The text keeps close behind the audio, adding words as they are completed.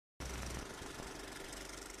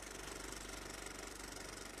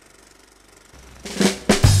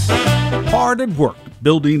hard at work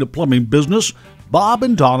building a plumbing business, Bob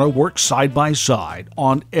and Donna work side by side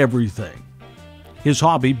on everything. His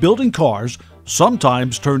hobby, building cars,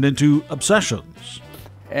 sometimes turned into obsessions.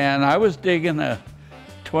 And I was digging a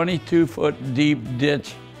 22-foot deep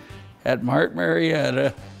ditch at Mart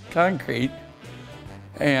Marietta concrete,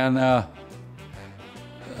 and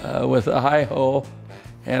with a high hoe,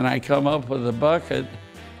 and I come up with a bucket,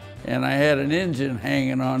 and I had an engine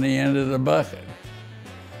hanging on the end of the bucket,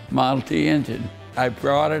 Model T engine. I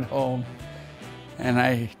brought it home, and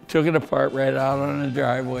I took it apart right out on the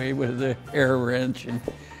driveway with the air wrench, and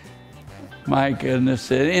my goodness,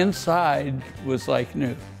 the inside was like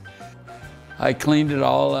new. I cleaned it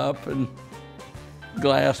all up and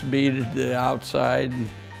glass beaded the outside and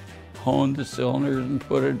honed the cylinders and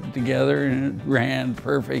put it together, and it ran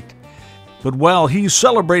perfect. But while he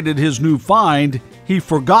celebrated his new find, he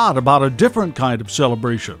forgot about a different kind of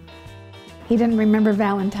celebration. He didn't remember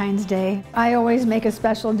Valentine's Day. I always make a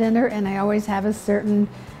special dinner, and I always have a certain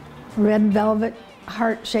red velvet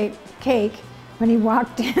heart-shaped cake. When he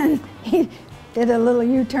walked in, he did a little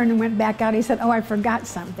U-turn and went back out. He said, "Oh, I forgot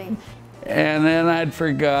something." And then I'd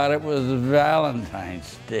forgot it was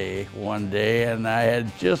Valentine's Day one day, and I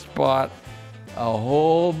had just bought a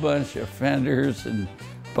whole bunch of fenders and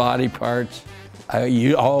body parts.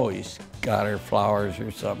 You always got her flowers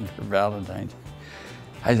or something for Valentine's.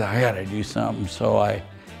 I thought, I gotta do something, so I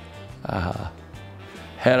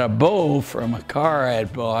had a bow from a car I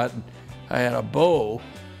had bought. I had a bow,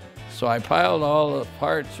 so I piled all the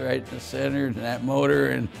parts right in the center and that motor,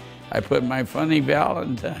 and I put my funny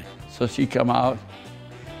Valentine. So she come out,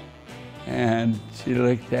 and she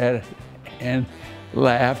looked at it and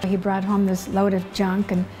laughed. He brought home this load of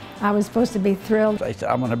junk, and I was supposed to be thrilled. I said,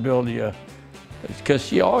 I'm gonna build you a, because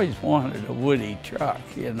she always wanted a Woody truck,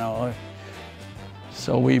 you know.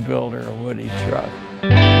 So we built her a Woody truck.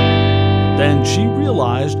 Then she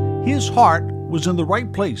realized his heart was in the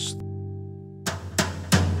right place.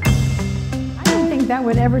 I didn't think that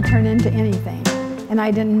would ever turn into anything, and I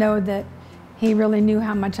didn't know that he really knew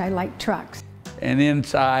how much I liked trucks. And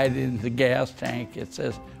inside, in the gas tank, it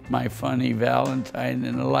says, "My funny Valentine,"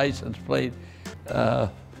 and the license plate,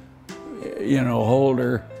 you know,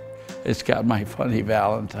 holder, it's got "My funny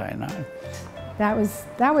Valentine" on. That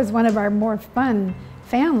was one of our more fun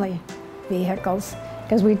family vehicles,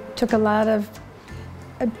 because we took a lot of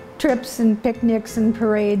trips and picnics and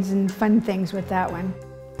parades and fun things with that one.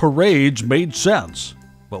 Parades made sense,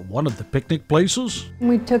 but one of the picnic places?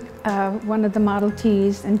 We took one of the Model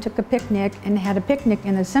Ts and took a picnic, and had a picnic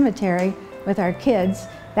in a cemetery with our kids.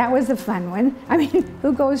 That was a fun one. I mean,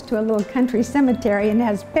 who goes to a little country cemetery and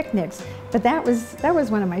has picnics? But that was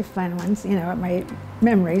one of my fun ones, you know, my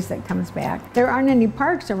memories that comes back. There aren't any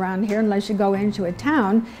parks around here unless you go into a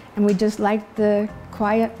town, and we just liked the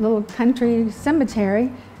quiet little country cemetery,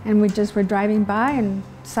 and we just were driving by and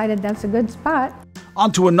decided that's a good spot.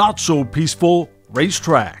 Onto a not so peaceful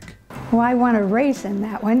racetrack. Well, I want to race in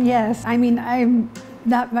that one, yes. I mean, I'm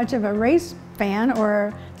not much of a race fan,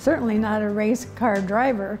 or certainly not a race car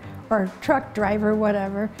driver or truck driver,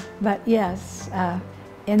 whatever. But yes,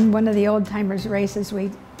 in one of the old timers races,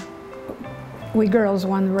 we girls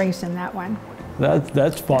won the race in that one.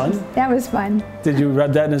 That's fun. That was fun. Did you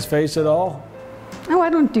rub that in his face at all? Oh, I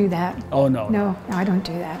don't do that. Oh, no. No, I don't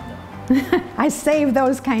do that. I save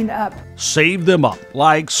those kind up. Save them up,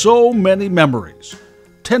 like so many memories.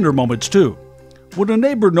 Tender moments, too. When a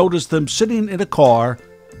neighbor noticed them sitting in a car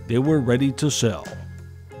they were ready to sell.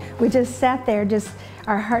 We just sat there, just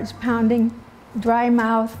our hearts pounding, dry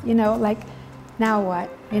mouth, you know, like, now what?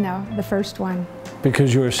 You know, the first one.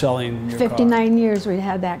 Because you were selling your 59 years we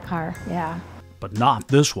had that car, yeah. But not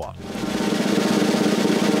this one.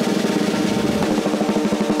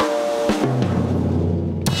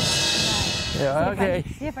 Yeah, okay.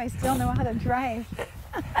 See if I still know how to drive.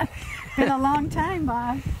 Been a long time,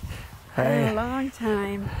 Bob. Been a long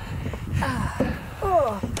time.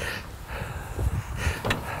 Oh.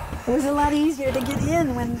 It was a lot easier to get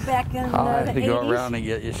in when back in the 80s. I'll have to go around and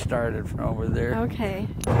get you started from over there. Okay.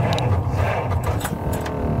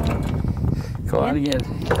 Go on again.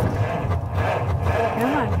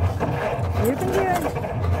 Come on. You can do it.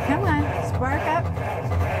 Come on. Spark up.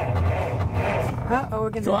 Uh-oh,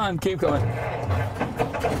 we're gonna... Go on, keep going.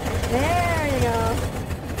 There you go.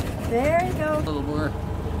 There you go. A little more.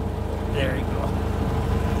 There you go.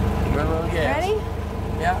 Give it a little gas. Ready?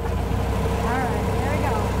 Yeah. All right, there we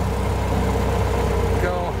go.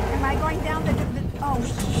 Go. Am I going down the oh,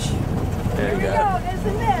 There here you we go. go. This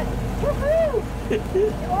is it. Woohoo! It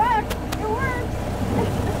worked. It worked.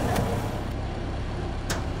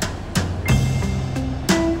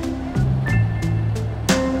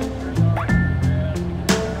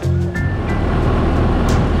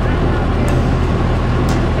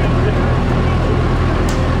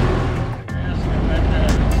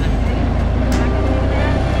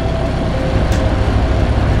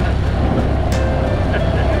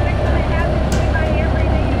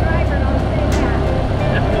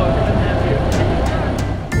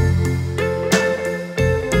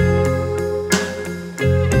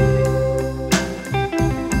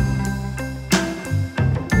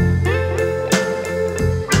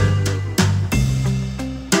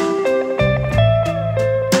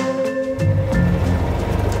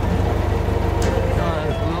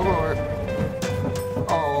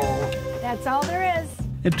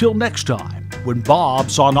 Until next time, when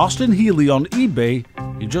Bob saw an Austin Healey on eBay,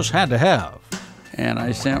 he just had to have. And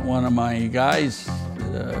I sent one of my guys,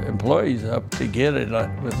 employees, up to get it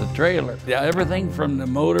with the trailer. Yeah, everything from the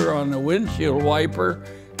motor on the windshield wiper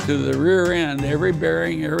to the rear end, every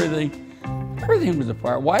bearing, everything was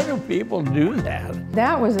apart. Why do people do that?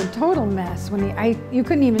 That was a total mess. You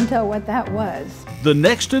couldn't even tell what that was. The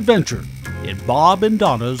next adventure in Bob and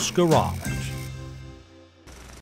Donna's garage.